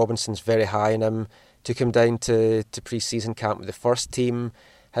 Carl Robinson's very high on him. Took him down to pre-season camp with the first team.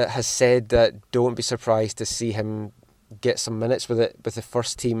 Has said that don't be surprised to see him get some minutes with the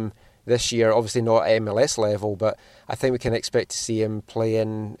first team this year. Obviously not at MLS level, but I think we can expect to see him play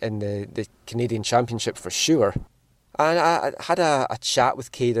in the Canadian Championship for sure. And I had a chat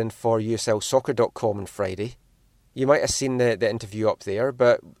with Caden for USLsoccer.com on Friday. You might have seen the interview up there,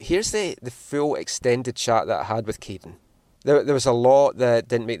 but here's the full extended chat that I had with Caden. There was a lot that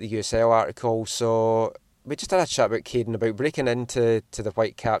didn't make the USL article, so we just had a chat about Caden, about breaking into the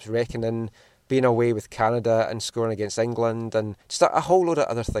Whitecaps, reckoning, being away with Canada and scoring against England, and just a whole load of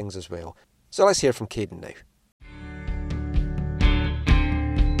other things as well. So let's hear from Caden now.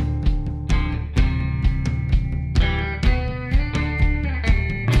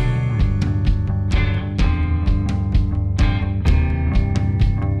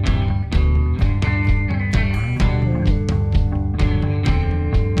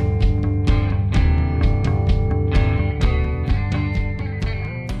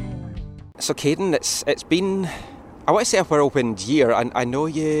 So Caden, it's been, I want to say, a whirlwind year, and I know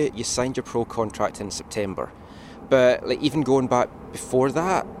you signed your pro contract in September, but like even going back before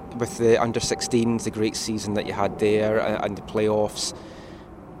that with the under-16s, the great season that you had there and the playoffs,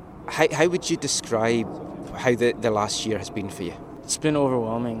 how would you describe how the last year has been for you? It's been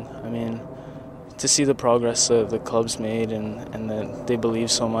overwhelming. I mean, to see the progress the club's made and that they believe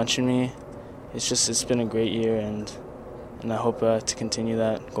so much in me, it's been a great year, and I hope to continue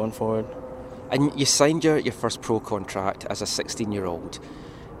that going forward. And you signed your first pro contract as a 16-year-old.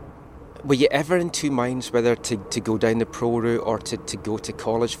 Were you ever in two minds whether to go down the pro route or to go to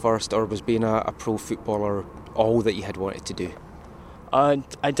college first, or was being a pro footballer all that you had wanted to do? I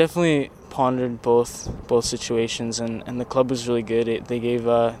definitely pondered both situations, and the club was really good. They gave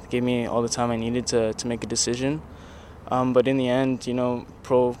me all the time I needed to make a decision. But in the end,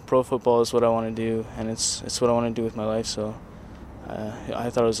 pro football is what I want to do, and it's what I want to do with my life. So I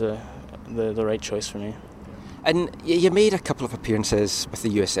thought it was the right choice for me. And you made a couple of appearances with the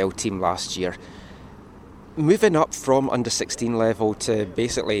USL team last year. Moving up from under-16 level to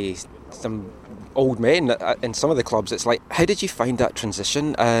basically some old men in some of the clubs, it's like, how did you find that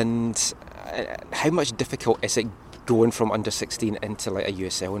transition, and how much difficult is it going from under-16 into like a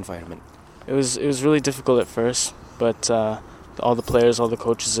USL environment? It was really difficult at first, but all the players, all the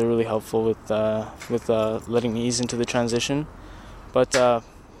coaches are really helpful with letting me ease into the transition. But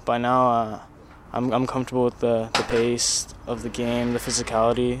by now, I'm comfortable with the pace of the game, the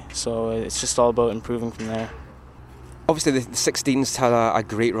physicality. So it's just all about improving from there. Obviously, the 16s had a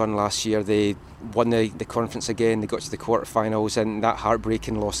great run last year. They won the conference again. They got to the quarterfinals, and that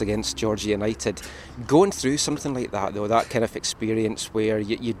heartbreaking loss against Georgia United. Going through something like that, though, that kind of experience where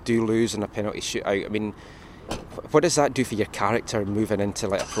you do lose in a penalty shootout, I mean, what does that do for your character moving into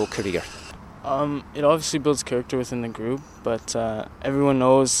like a pro career? It obviously builds character within the group, but everyone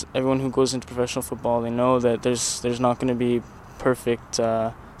who goes into professional football, they know that there's not going to be perfect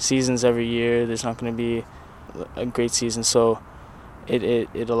seasons every year. There's not going to be a great season, so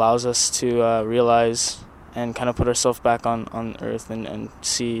it allows us to realize and kind of put ourselves back on earth and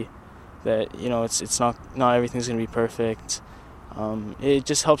see that, you know, it's not everything's going to be perfect. It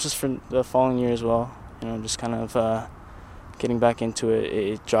just helps us for the following year as well, you know, just kind of getting back into it.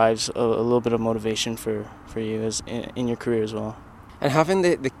 It drives a little bit of motivation for you as in your career as well. And having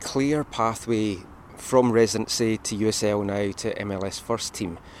the clear pathway from residency to USL now to MLS first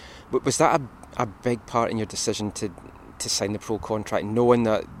team, was that a big part in your decision to sign the pro contract, knowing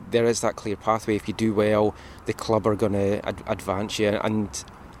that there is that clear pathway? If you do well, the club are going to advance you, and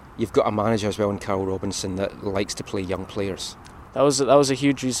you've got a manager as well in Carl Robinson that likes to play young players? That was a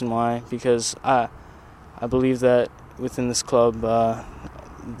huge reason why, because I believe that within this club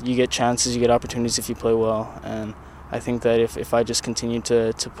you get chances, you get opportunities if you play well, and I think that if I just continue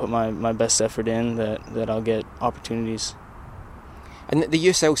to put my best effort in, that I'll get opportunities. And the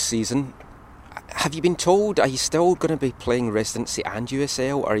USL season, have you been told, are you still going to be playing residency and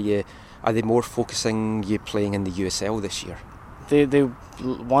USL, or are they more focusing you playing in the USL this year? They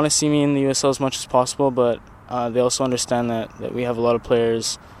want to see me in the USL as much as possible, but they also understand that we have a lot of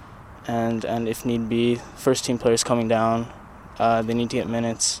players, and if need be, first team players coming down, they need to get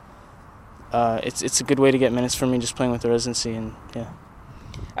minutes. It's a good way to get minutes for me, just playing with the residency, and yeah.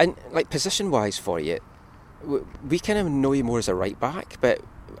 And like position wise for you, we kind of know you more as a right back, but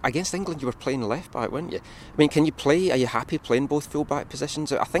against England you were playing left back, weren't you? I mean, can you play? Are you happy playing both full back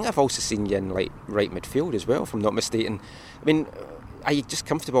positions? I think I've also seen you in like right midfield as well, if I'm not mistaken. I mean, are you just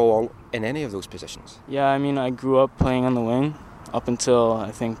comfortable in any of those positions? Yeah, I mean, I grew up playing on the wing up until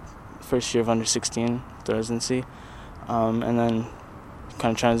I think first year of under 16 the residency, and then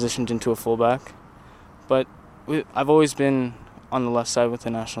kind of transitioned into a fullback. But I've always been on the left side with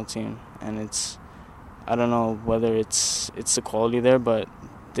the national team, and I don't know whether it's the quality there, but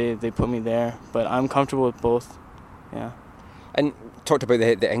they put me there. But I'm comfortable with both, yeah. And talked about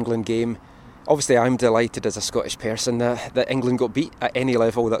the England game. Obviously, I'm delighted as a Scottish person that England got beat at any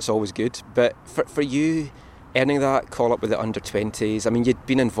level. That's always good. But for you, earning that call-up with the under-20s, I mean, you'd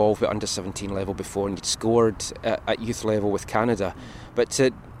been involved with under-17 level before and you'd scored at youth level with Canada. But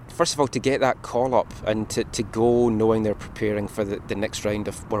first of all, to get that call-up and to go knowing they're preparing for the next round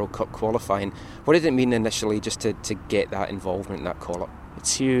of World Cup qualifying, what did it mean initially just to get that involvement in that call-up?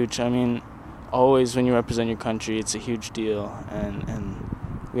 It's huge. I mean, always when you represent your country, it's a huge deal. And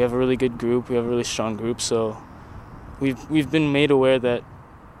we have a really good group. We have a really strong group. So we've been made aware that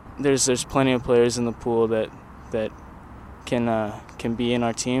there's plenty of players in the pool that can be in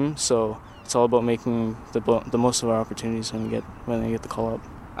our team. So it's all about making the most of our opportunities when they get the call up.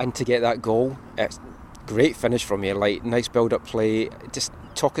 And to get that goal, it's great finish from you. Like nice build-up play. Just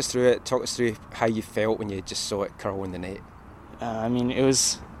talk us through it. Talk us through how you felt when you just saw it curl in the net. I mean, I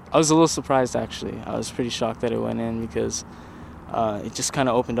was a little surprised actually. I was pretty shocked that it went in because it just kind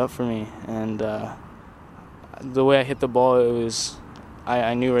of opened up for me, and the way I hit the ball, it was.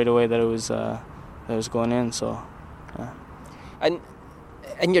 I knew right away that it was going in. So, yeah. And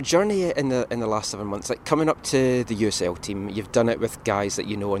in your journey in the last 7 months, like coming up to the USL team, you've done it with guys that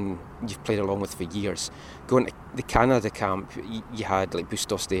you know and you've played along with for years. Going to the Canada camp, you had like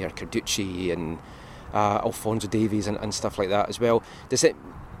Bustos there, Carducci, and Alphonso Davies and stuff like that as well. Does it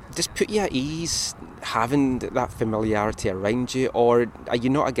just put you at ease having that familiarity around you, or are you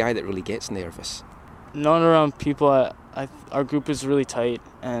not a guy that really gets nervous? Not around people. Our group is really tight,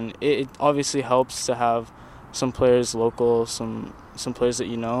 and it obviously helps to have some players local, some players that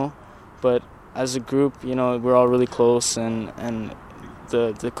you know, but as a group, you know, we're all really close, and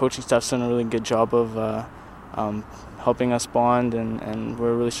the coaching staff's done a really good job of helping us bond, and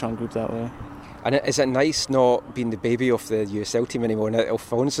we're a really strong group that way. And is it nice not being the baby of the USL team anymore? Now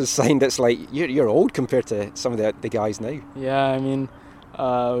Alphonso's signed, it's like you're old compared to some of the guys now. Yeah, I mean,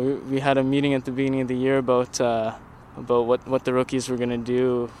 we had a meeting at the beginning of the year about what the rookies were gonna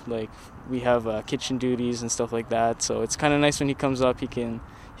do. Like we have kitchen duties and stuff like that. So it's kind of nice when he comes up. He can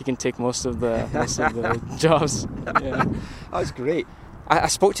take most of the jobs. Yeah. That's great. I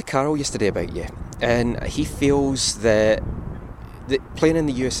spoke to Carroll yesterday about you, and he feels that playing in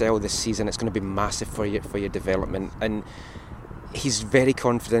the USL this season, it's going to be massive for your development, and he's very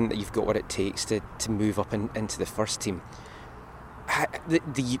confident that you've got what it takes to move up into the first team.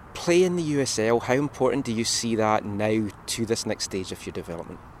 The play in the USL, how important do you see that now to this next stage of your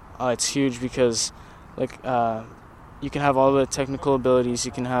development? It's huge because you can have all the technical abilities,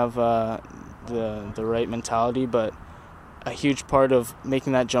 you can have the right mentality, but a huge part of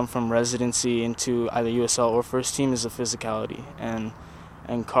making that jump from residency into either USL or first team is the physicality.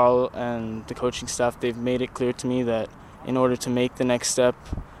 And Carl and the coaching staff, they've made it clear to me that in order to make the next step,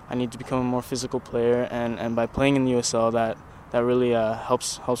 I need to become a more physical player, and by playing in the USL, that really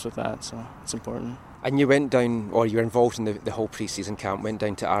helps with that, so it's important. And you went down, or you were involved in the whole pre-season camp, went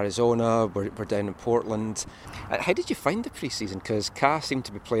down to Arizona, we're down in Portland. How did you find the pre-season? Because Ka seemed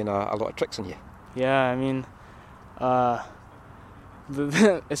to be playing a lot of tricks on you. Yeah, I mean,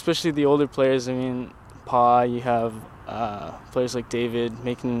 especially the older players. I mean, you have players like David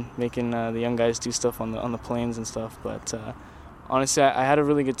making the young guys do stuff on the planes and stuff. But honestly, I had a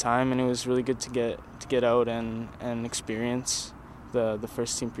really good time, and it was really good to get out and experience the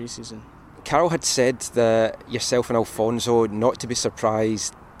first team preseason. Carroll had said that yourself and Alfonso not to be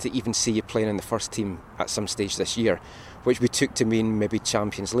surprised to even see you playing in the first team at some stage this year, which we took to mean maybe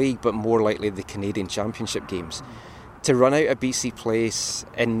Champions League, but more likely the Canadian Championship games. To run out of BC Place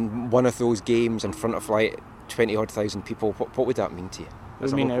in one of those games in front of like 20,000 people, what would that mean to you? It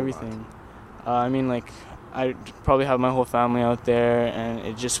would mean everything. I mean, like, I'd probably have my whole family out there, and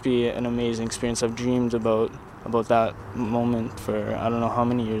it'd just be an amazing experience. I've dreamed about that moment for I don't know how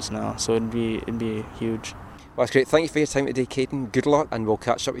many years now, so it'd be huge. Well, that's great. Thank you for your time today, Caden. Good luck, and we'll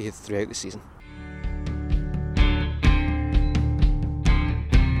catch up with you throughout the season.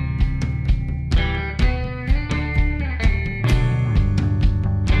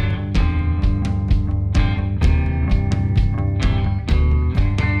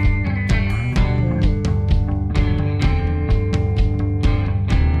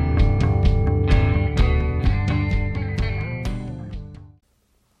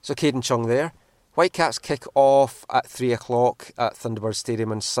 So Caden Chung there. Whitecaps kick off at 3 o'clock at Thunderbird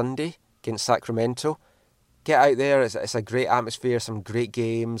Stadium on Sunday against Sacramento. Get out there, it's a great atmosphere, some great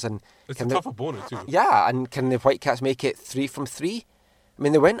games. And it's a tough opponent too. Yeah, and can the Whitecaps make it 3 from 3? I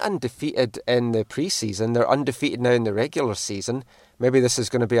mean, they went undefeated in the pre-season, they're undefeated now in the regular season. Maybe this is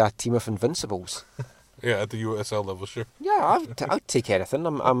going to be a team of invincibles. Yeah, at the USL level, sure. Yeah, I'll take anything.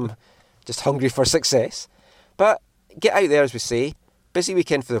 I'm just hungry for success. But get out there, as we say. Busy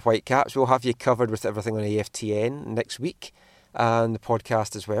weekend for the Whitecaps. We'll have you covered with everything on AFTN next week and the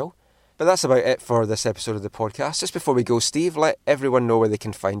podcast as well. But that's about it for this episode of the podcast. Just before we go, Steve, let everyone know where they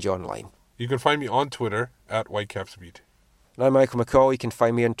can find you online. You can find me on Twitter at WhitecapsBeat. And I'm Michael McCall. You can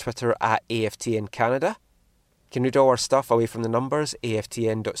find me on Twitter at AFTN Canada. You can read all our stuff away from the numbers,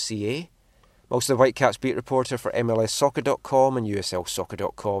 aftn.ca. I'm also the Whitecaps beat reporter for MLSsoccer.com and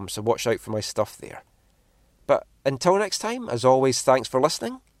USLsoccer.com, so watch out for my stuff there. But until next time, as always, thanks for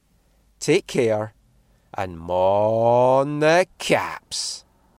listening. Take care, and mon the Caps.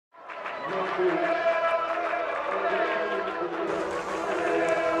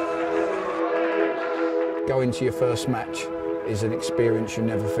 Going to your first match is an experience you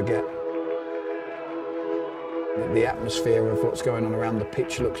never forget. The atmosphere of what's going on around the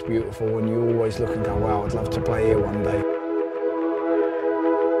pitch looks beautiful, and you always look and go, wow, I'd love to play here one day.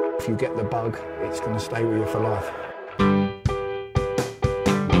 If you get the bug, it's going to stay with you for life.